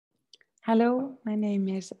Hello, my name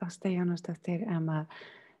is Asta Jonasdottir. I'm a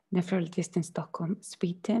nephrologist in Stockholm,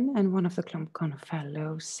 Sweden, and one of the Klumkon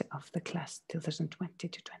Fellows of the class 2020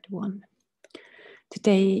 to 21.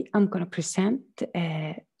 Today, I'm going to present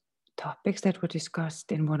topics that were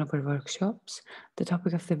discussed in one of our workshops. The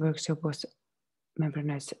topic of the workshop was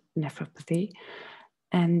membranous nephropathy.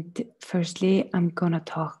 And firstly, I'm going to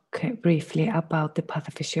talk briefly about the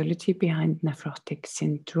pathophysiology behind nephrotic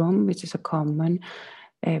syndrome, which is a common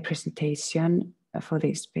presentation for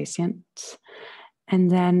these patients.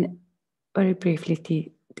 And then very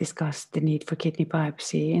briefly discuss the need for kidney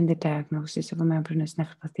biopsy in the diagnosis of a membranous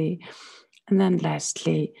nephropathy. And then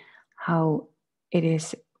lastly, how it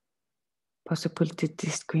is possible to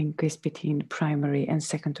distinguish between primary and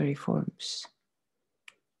secondary forms.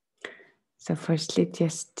 So firstly,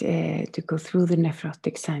 just to go through the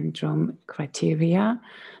nephrotic syndrome criteria,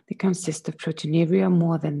 they consist of proteinuria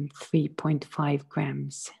more than 3.5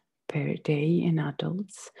 grams per day in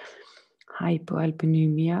adults,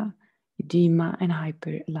 hypoalbuminemia, edema, and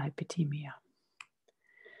hyperlipidemia.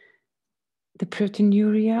 The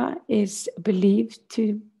proteinuria is believed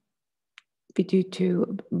to be due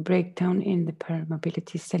to breakdown in the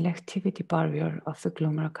permeability selectivity barrier of the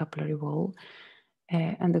glomerular capillary wall.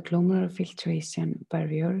 And the glomerular filtration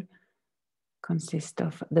barrier consists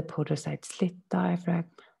of the podocyte slit diaphragm,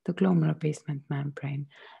 the glomerular basement membrane,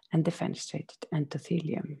 and the fenestrated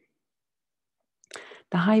endothelium.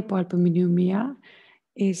 The hypoalbuminemia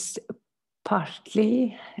is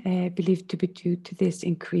partly believed to be due to this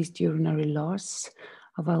increased urinary loss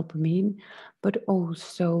of albumin, but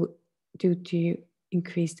also due to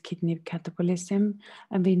increased kidney catabolism.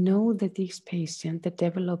 And we know that these patients that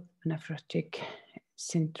develop nephrotic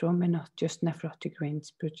syndrome and not just nephrotic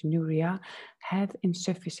range proteinuria have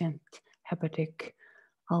insufficient hepatic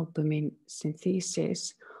albumin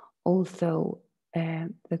synthesis, although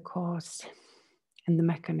the cause and the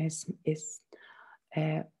mechanism is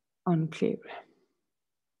unclear.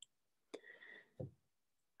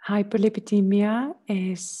 Hyperlipidemia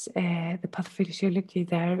is the pathophysiology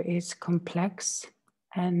there is complex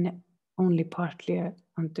and only partly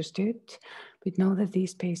understood. We know that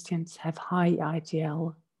these patients have high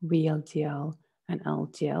IGL, VLDL, and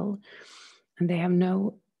LDL, and they have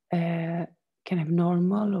can have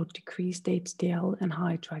normal or decreased HDL and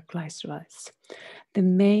high triglycerides. The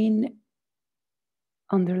main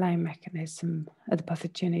underlying mechanism of the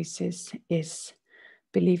pathogenesis is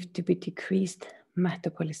believed to be decreased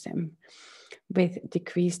metabolism with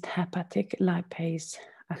decreased hepatic lipase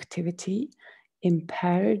activity,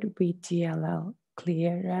 impaired VGLL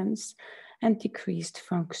clearance, and decreased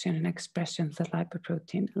function and expression of the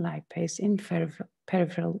lipoprotein lipase in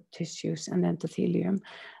peripheral tissues and endothelium,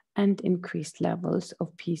 and increased levels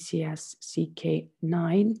of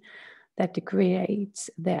PCSK9 that degrades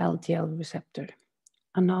the LDL receptor.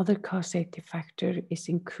 Another causative factor is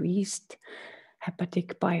increased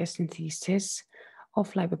hepatic biosynthesis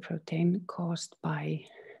of lipoprotein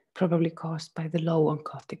probably caused by the low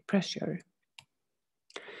oncotic pressure.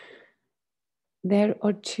 There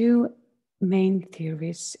are two main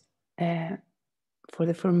theories for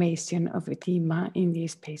the formation of edema in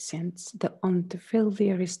these patients. The unfilled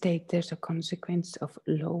theory states there's a consequence of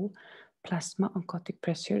low plasma oncotic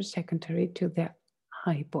pressure secondary to the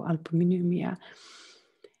hypoalbuminemia.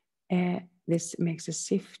 This makes a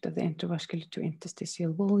shift of the intravascular to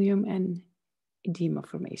interstitial volume and edema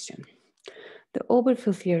formation. The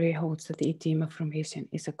overfill theory holds that the edema formation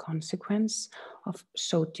is a consequence of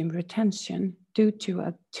sodium retention due to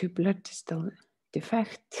a tubular distal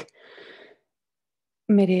defect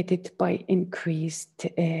mediated by increased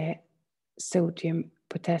sodium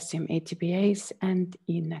potassium ATPase and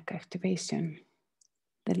ENaC activation.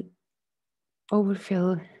 The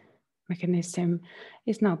overfill mechanism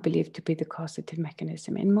is now believed to be the causative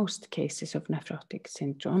mechanism in most cases of nephrotic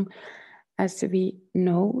syndrome, as we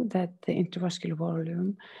know that the intravascular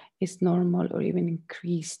volume is normal or even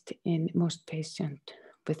increased in most patients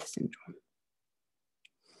with syndrome.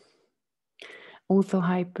 Although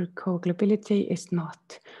hypercoagulability is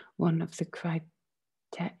not one of the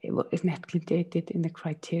is not included in the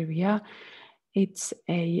criteria, it's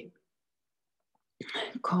a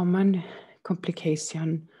common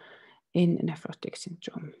complication in nephrotic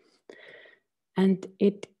syndrome. And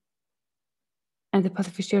the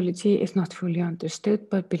pathophysiology is not fully understood,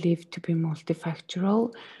 but believed to be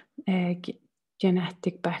multifactorial.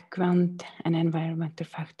 Genetic background and environmental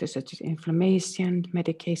factors such as inflammation,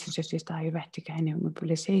 medications such as diuretic and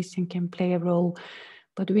immobilization can play a role.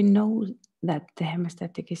 But we know that the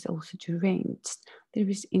hemostatic is also deranged. There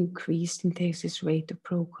is increased synthesis rate of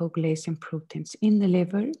procoagulation proteins in the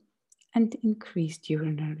liver and increased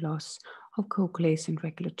urinary loss of coagulation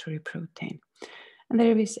regulatory protein. And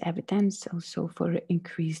there is evidence also for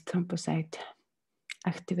increased thrombocyte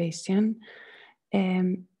activation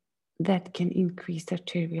that can increase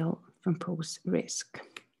arterial thrombose risk.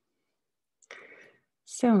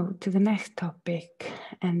 So to the next topic,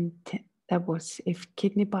 and that was if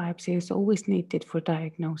kidney biopsy is always needed for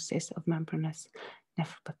diagnosis of membranous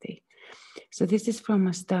nephropathy. So this is from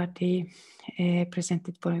a study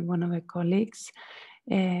presented by one of our colleagues,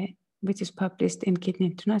 which is published in Kidney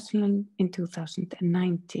International in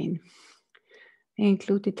 2019. They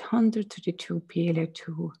included 132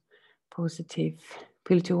 PLO2 positive,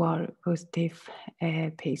 PLO2R positive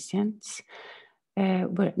patients,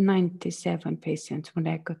 where 97 patients were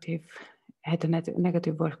negative, had a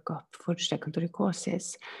negative workup for secondary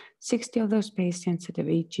causes. 60 of those patients had an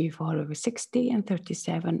eGFR over 60 and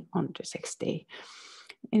 37 under 60.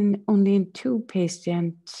 Only in 2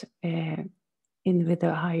 patients with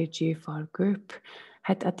a higher GFR group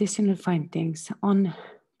had additional findings on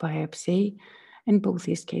biopsy. In both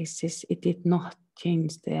these cases, it did not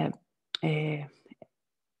change the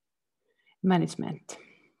management.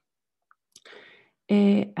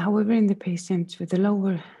 However, in the patients with a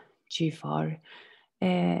lower eGFR,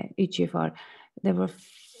 there were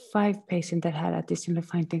 5 patients that had additional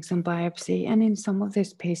findings on biopsy, and in some of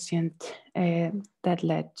these patients, that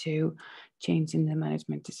led to change in the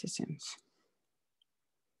management decisions.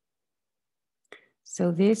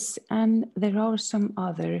 So this, and there are some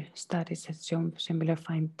other studies that show similar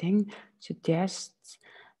finding, suggests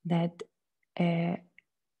that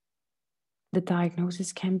the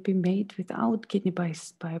diagnosis can be made without kidney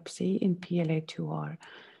biopsy in PLA2R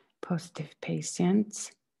positive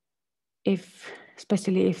patients,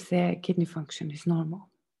 especially if their kidney function is normal.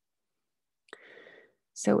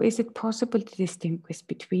 So is it possible to distinguish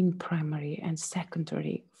between primary and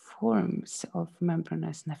secondary forms of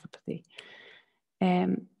membranous nephropathy?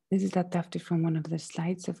 This is adapted from one of the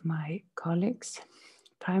slides of my colleagues.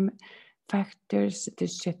 Factors that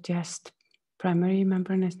suggest primary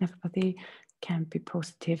membranous nephropathy can be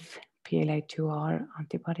positive PLA2R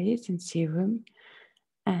antibodies in serum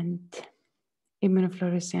and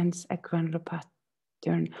immunofluorescence, a granular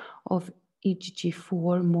pattern of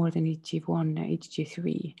IgG4 more than IgG1 or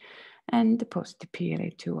IgG3, and the positive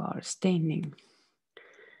PLA2R staining.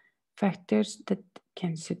 Factors that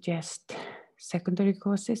can suggest secondary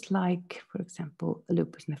causes like, for example,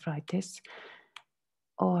 lupus nephritis,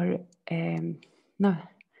 or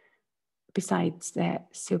besides the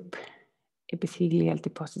subepithelial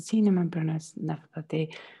deposits seen in membranous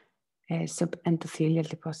nephropathy, subendothelial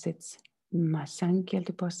deposits, mesangial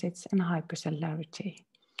deposits, and hypercellularity.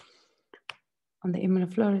 On the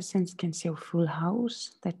immunofluorescence can show full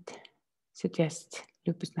house that suggests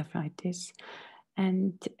lupus nephritis,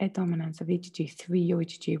 and a dominance of IgG3 or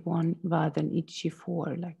IgG1 rather than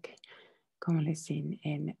IgG4, like commonly seen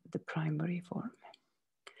in the primary form.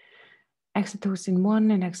 Oxytocin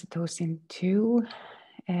 1 and oxytocin 2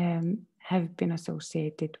 have been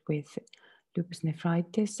associated with lupus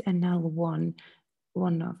nephritis, and NAL1,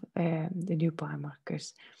 one of the new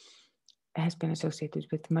biomarkers, has been associated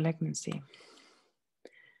with malignancy.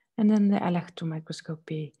 And then the electron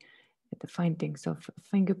microscopy, the findings of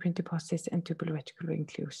fingerprint deposits and tubular reticular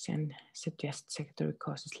inclusion suggest secondary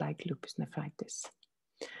causes like lupus nephritis.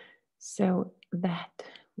 So that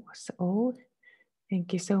was all.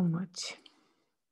 Thank you so much.